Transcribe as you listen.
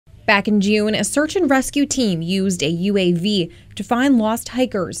Back in June, a search and rescue team used a UAV to find lost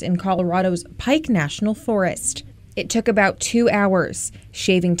hikers in Colorado's Pike National Forest. It took about 2 hours,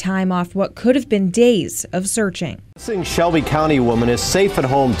 shaving time off what could have been days of searching. Missing Shelby County woman is safe at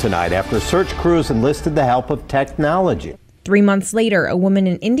home tonight after search crews enlisted the help of technology. 3 months later, a woman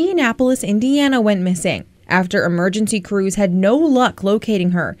in Indianapolis, Indiana went missing. After emergency crews had no luck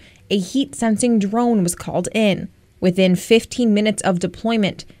locating her, a heat-sensing drone was called in. Within 15 minutes of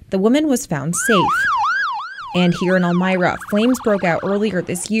deployment, the woman was found safe. And here in Elmira, flames broke out earlier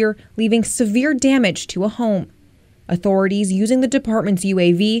this year, leaving severe damage to a home. Authorities using the department's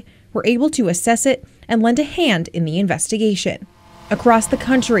UAV were able to assess it and lend a hand in the investigation. Across the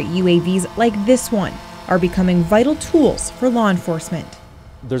country, UAVs like this one are becoming vital tools for law enforcement.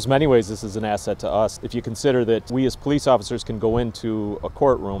 There's many ways this is an asset to us. If you consider that we as police officers can go into a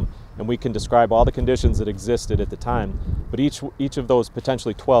courtroom and we can describe all the conditions that existed at the time, but each of those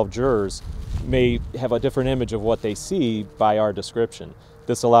potentially 12 jurors may have a different image of what they see by our description.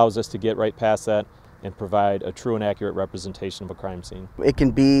 This allows us to get right past that and provide a true and accurate representation of a crime scene. It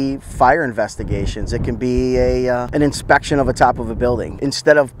can be fire investigations, it can be an inspection of the top of a building.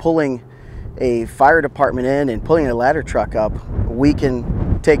 Instead of pulling a fire department in and pulling a ladder truck up, we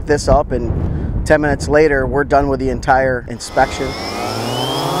can take this up and 10 minutes later we're done with the entire inspection.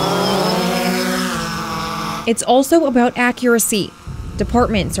 It's also about accuracy.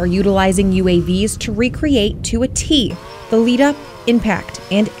 Departments are utilizing UAVs to recreate to a T the lead up, impact,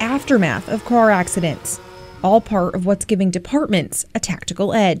 and aftermath of car accidents, all part of what's giving departments a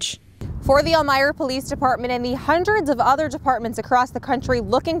tactical edge. For the Elmira Police Department and the hundreds of other departments across the country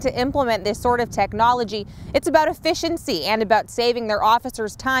looking to implement this sort of technology, it's about efficiency and about saving their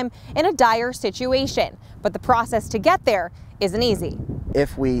officers time in a dire situation. But the process to get there isn't easy.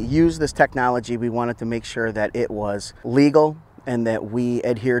 If we use this technology, we wanted to make sure that it was legal and that we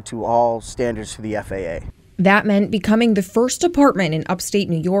adhere to all standards for the FAA. That meant becoming the first department in upstate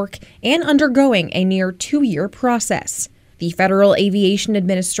New York and undergoing a near 2-year process. The Federal Aviation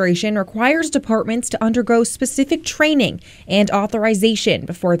Administration requires departments to undergo specific training and authorization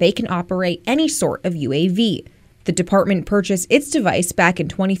before they can operate any sort of UAV. The department purchased its device back in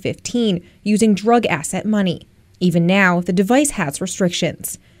 2015 using drug asset money. Even now, the device has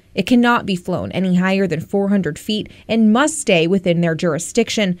restrictions. It cannot be flown any higher than 400 feet and must stay within their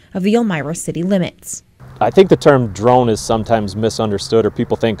jurisdiction of the Elmira city limits. I think the term drone is sometimes misunderstood, or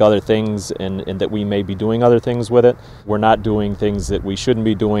people think other things and that we may be doing other things with it. We're not doing things that we shouldn't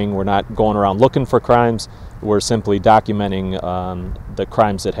be doing. We're not going around looking for crimes. We're simply documenting the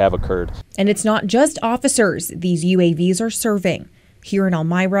crimes that have occurred. And it's not just officers these UAVs are serving. Here in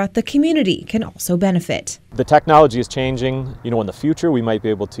Elmira, the community can also benefit. The technology is changing. In the future, we might be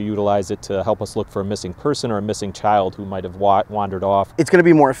able to utilize it to help us look for a missing person or a missing child who might have wandered off. It's going to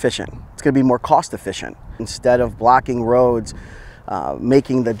be more efficient. It's going to be more cost efficient. Instead of blocking roads,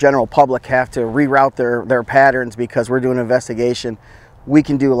 making the general public have to reroute their patterns because we're doing an investigation, we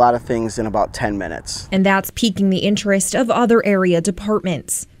can do a lot of things in about 10 minutes. And that's piquing the interest of other area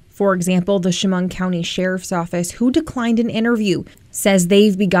departments. For example, the Chemung County Sheriff's Office, who declined an interview, says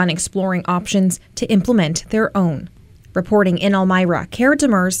they've begun exploring options to implement their own. Reporting in Elmira, Kara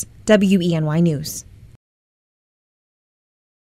Demers, WENY News.